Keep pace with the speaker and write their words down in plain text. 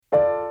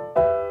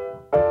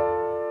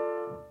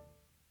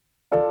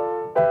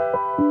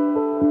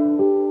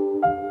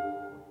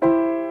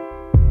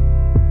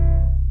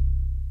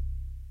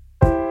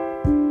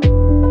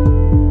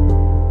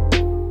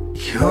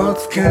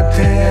けて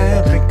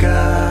で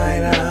か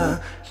い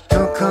な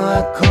人か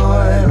ら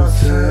声の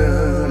す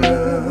る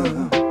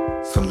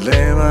そ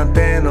れま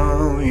で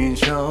の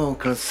印象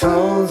から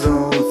想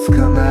像つ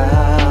か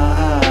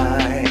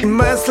ない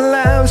今さ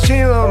ら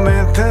後ろ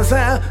めた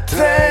さ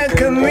手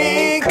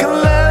紙か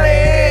ら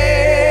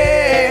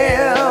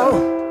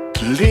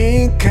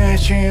理解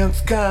し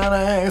つか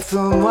ないそ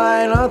の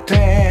前の手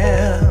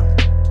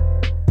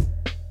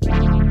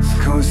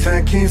少し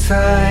先さ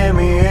え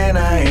見え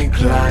ない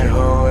暗い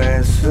方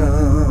へ進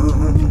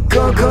む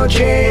心地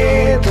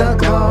いいと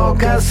こ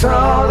かそう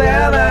で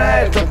は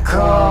ないと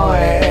こ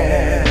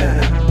へ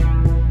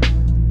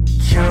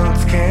気を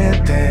つけ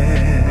て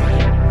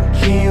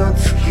気を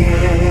つけ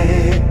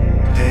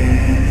て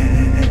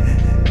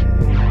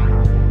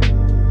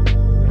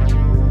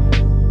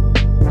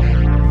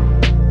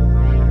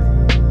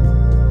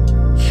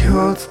気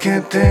をつけ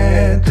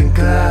てで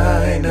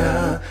かい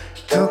な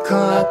人か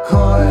ら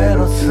声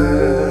のす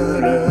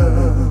る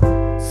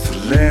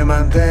それ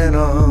まで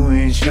の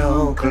印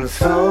象から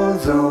想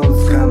像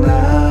つか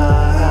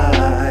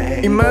な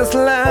い今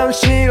さら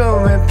後ろ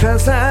めた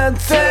さ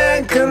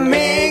手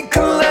紙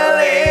から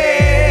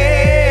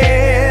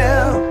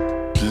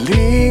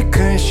理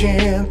解し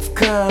つ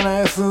か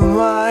ない不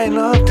安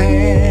の手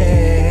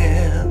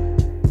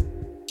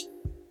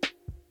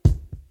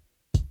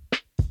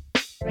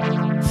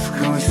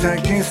少し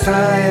先さ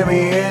え見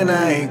え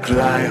ない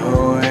暗い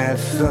方へ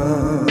進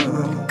む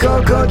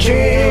心地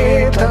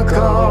いいと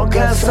こ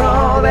かそ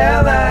うで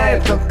はな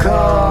いと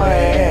こ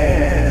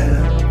へ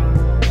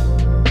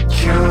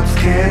気をつ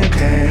けて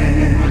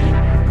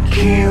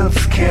気を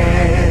つけ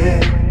て